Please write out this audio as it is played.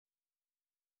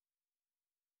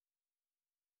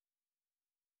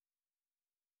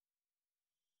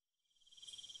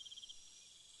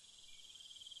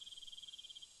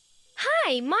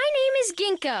Hi, my name is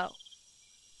Gingko.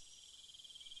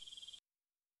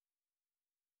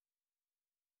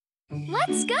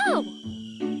 Let's go!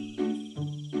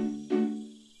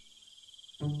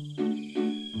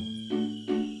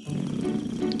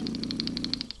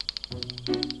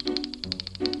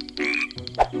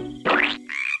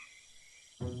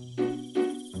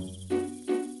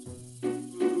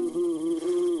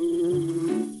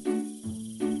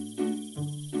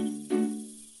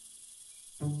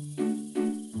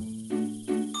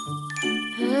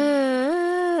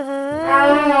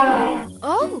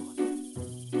 Oh!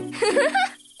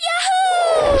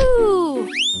 Yahoo!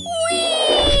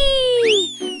 Whee!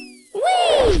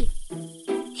 Whee!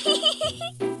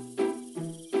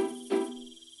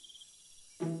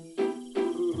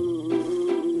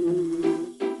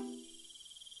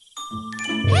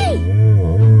 Hey!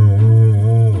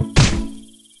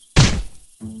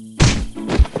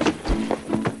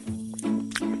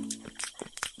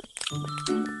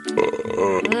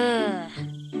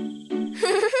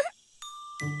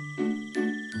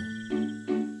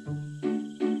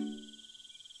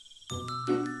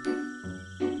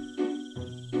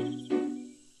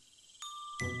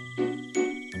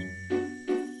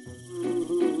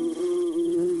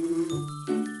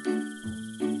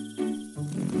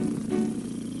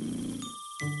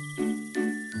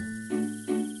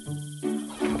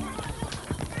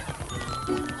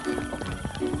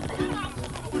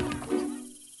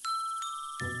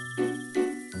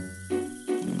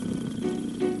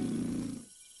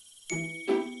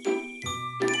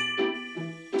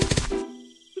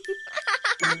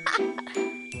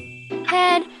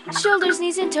 Head, shoulders,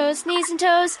 knees and toes,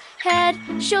 head,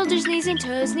 shoulders, knees and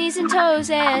toes,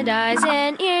 and eyes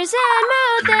and ears and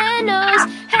mouth and nose,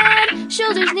 head,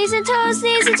 shoulders, knees and toes.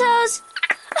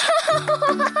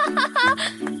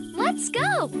 Let's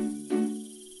go!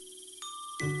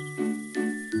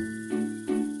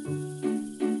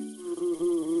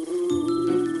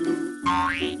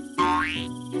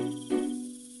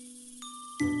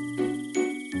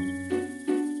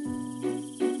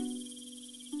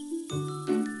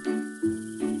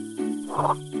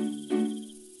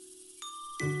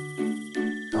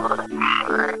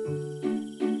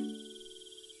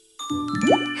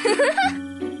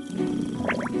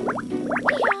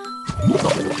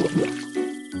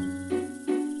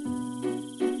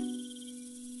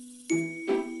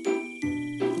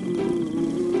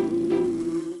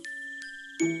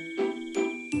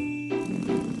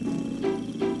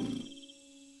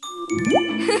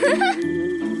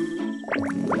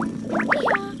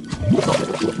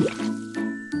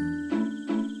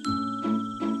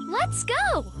 Let's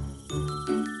go!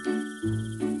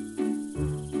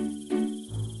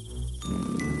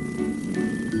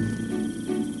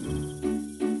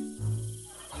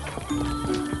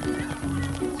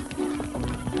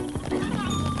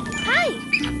 Hi!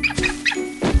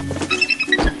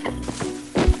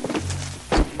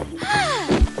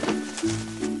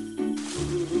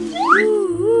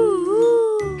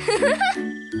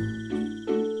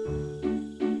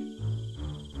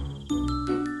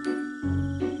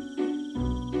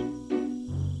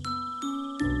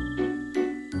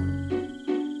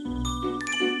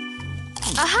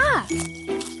 Aha!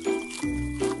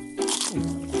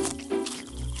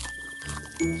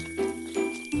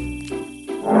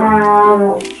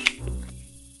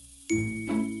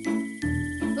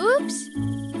 Oops!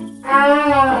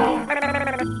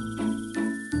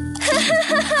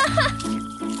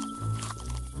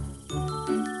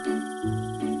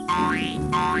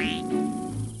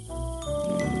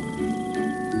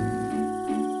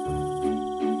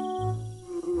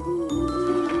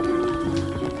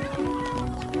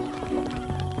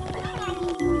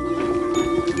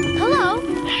 Hello?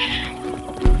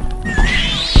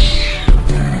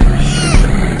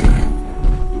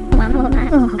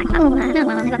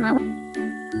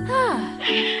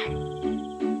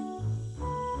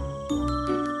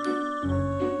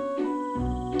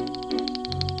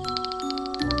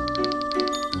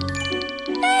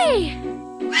 Hey!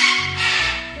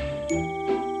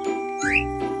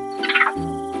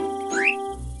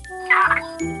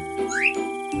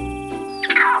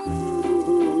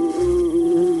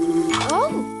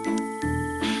 Oh!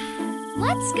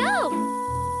 Let's go!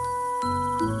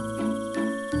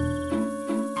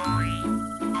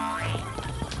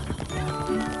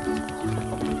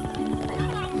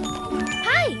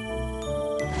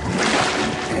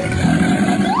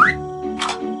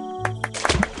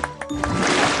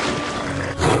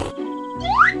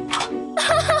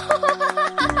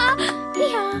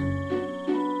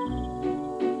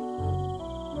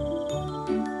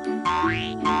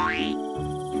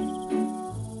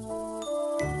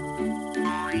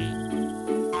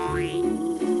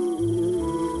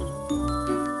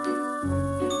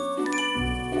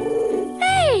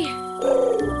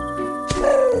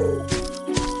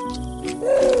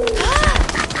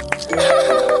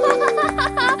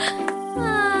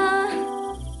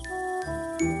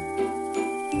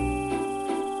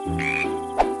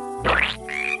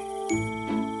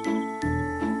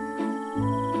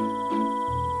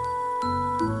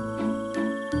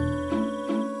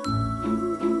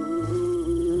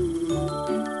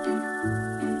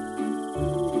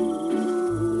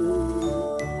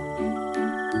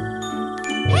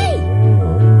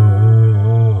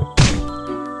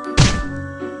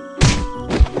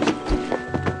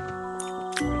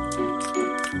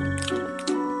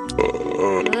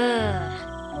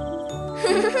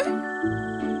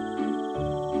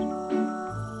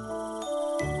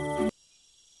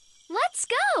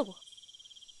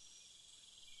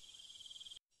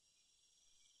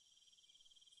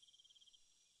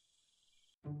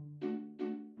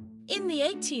 In the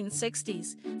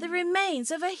 1860s, the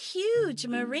remains of a huge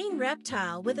marine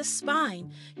reptile with a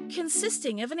spine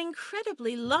consisting of an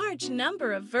incredibly large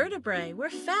number of vertebrae were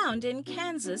found in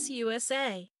Kansas,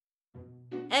 USA.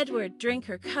 Edward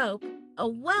Drinker Cope, a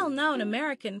well-known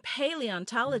American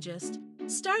paleontologist,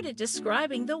 started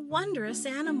describing the wondrous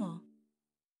animal.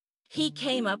 He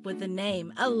came up with the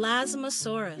name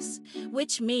Elasmosaurus,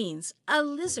 which means a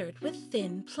lizard with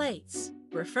thin plates,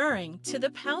 referring to the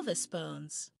pelvis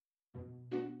bones.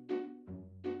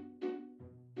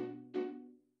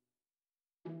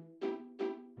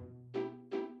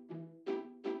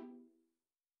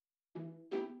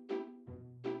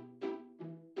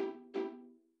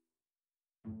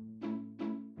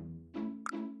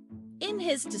 In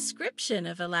his description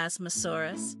of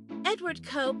Elasmosaurus, Edward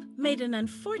Cope made an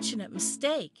unfortunate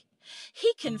mistake.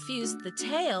 He confused the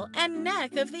tail and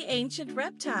neck of the ancient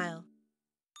reptile.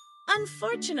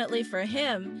 Unfortunately for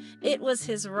him, it was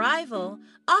his rival,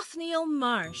 Othniel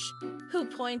Marsh, who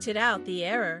pointed out the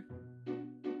error.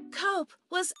 Cope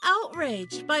was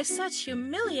outraged by such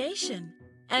humiliation,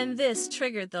 and this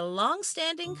triggered the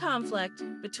long-standing conflict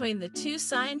between the two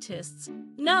scientists,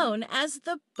 known as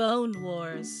the Bone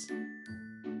Wars.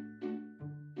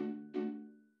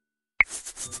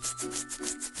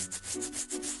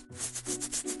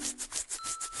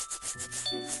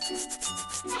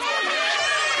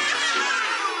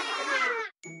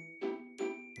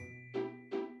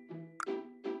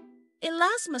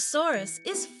 Elasmosaurus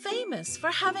is famous for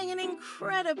having an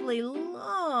incredibly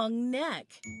long neck.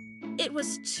 It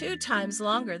was 2 times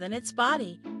longer than its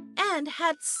body and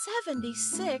had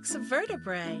 76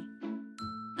 vertebrae.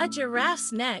 A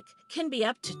giraffe's neck can be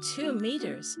up to 2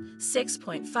 meters,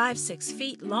 6.56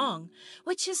 feet long,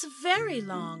 which is very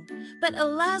long, but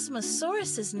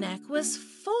Elasmosaurus's neck was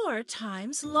 4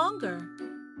 times longer.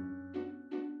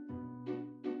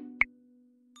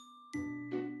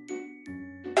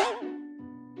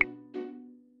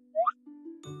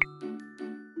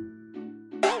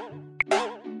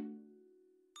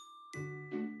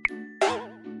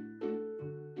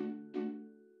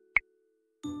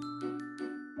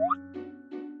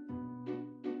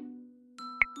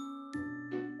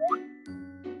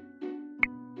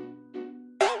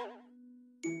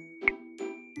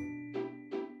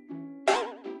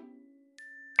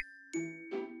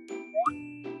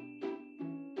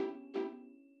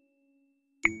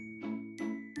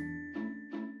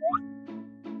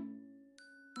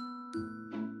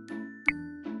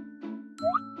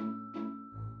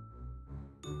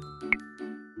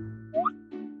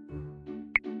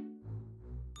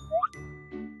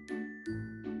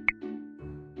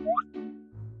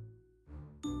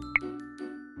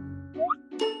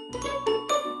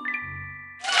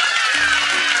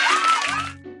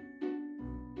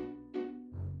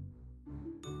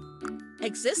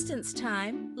 Existence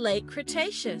time, late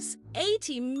Cretaceous,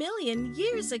 80 million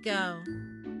years ago.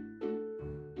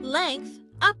 Length,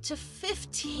 up to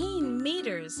 15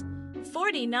 meters,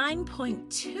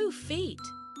 49.2 feet.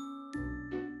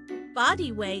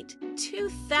 Body weight,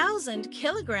 2,000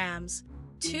 kilograms,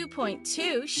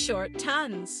 2.2 short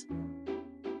tons.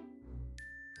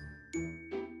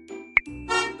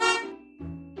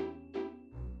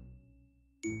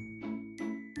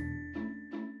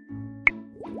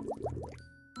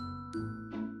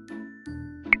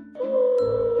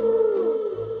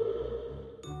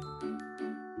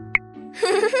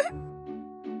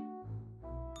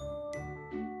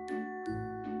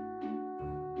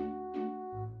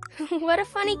 What a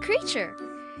funny creature.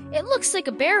 It looks like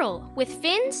a barrel with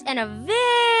fins and a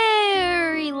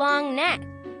very long neck.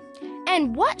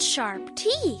 And what sharp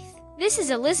teeth! This is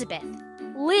Elizabeth,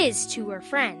 Liz to her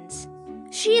friends.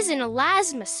 She is an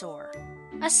elasmosaur,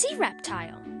 a sea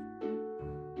reptile.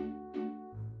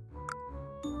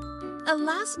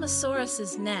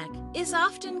 Elasmosaurus's neck is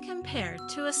often compared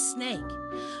to a snake,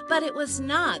 but it was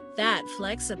not that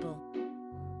flexible.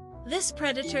 This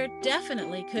predator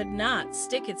definitely could not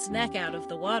stick its neck out of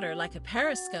the water like a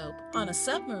periscope on a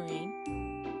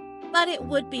submarine, but it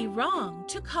would be wrong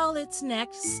to call its neck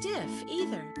stiff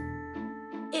either.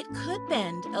 It could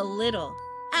bend a little,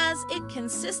 as it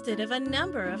consisted of a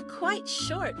number of quite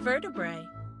short vertebrae.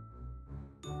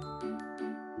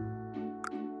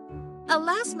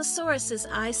 Elasmosaurus's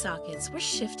eye sockets were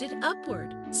shifted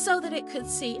upward so that it could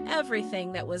see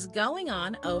everything that was going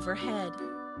on overhead.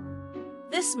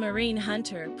 This marine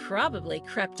hunter probably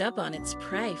crept up on its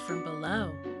prey from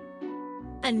below.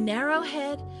 A narrow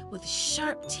head with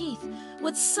sharp teeth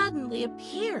would suddenly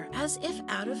appear as if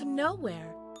out of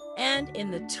nowhere, and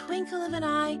in the twinkle of an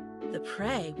eye, the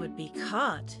prey would be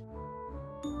caught.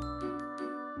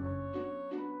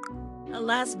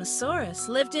 Elasmosaurus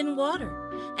lived in water,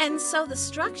 and so the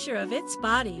structure of its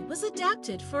body was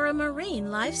adapted for a marine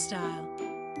lifestyle.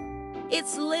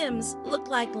 Its limbs looked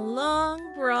like long,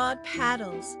 broad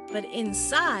paddles, but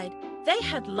inside they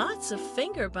had lots of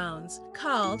finger bones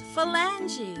called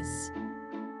phalanges.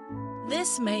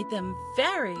 This made them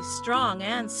very strong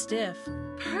and stiff,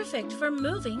 perfect for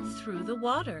moving through the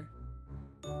water.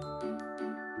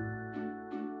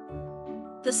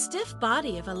 The stiff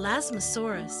body of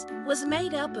Elasmosaurus was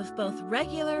made up of both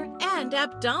regular and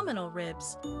abdominal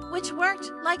ribs, which worked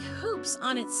like hoops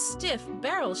on its stiff,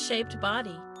 barrel-shaped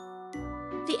body.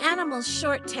 The animal's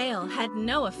short tail had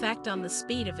no effect on the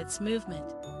speed of its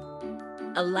movement.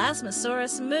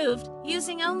 Elasmosaurus moved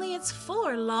using only its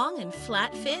 4 long and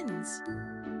flat fins.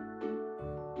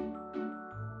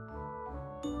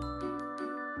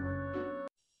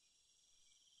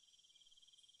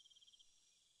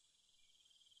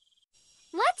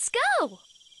 Let's go!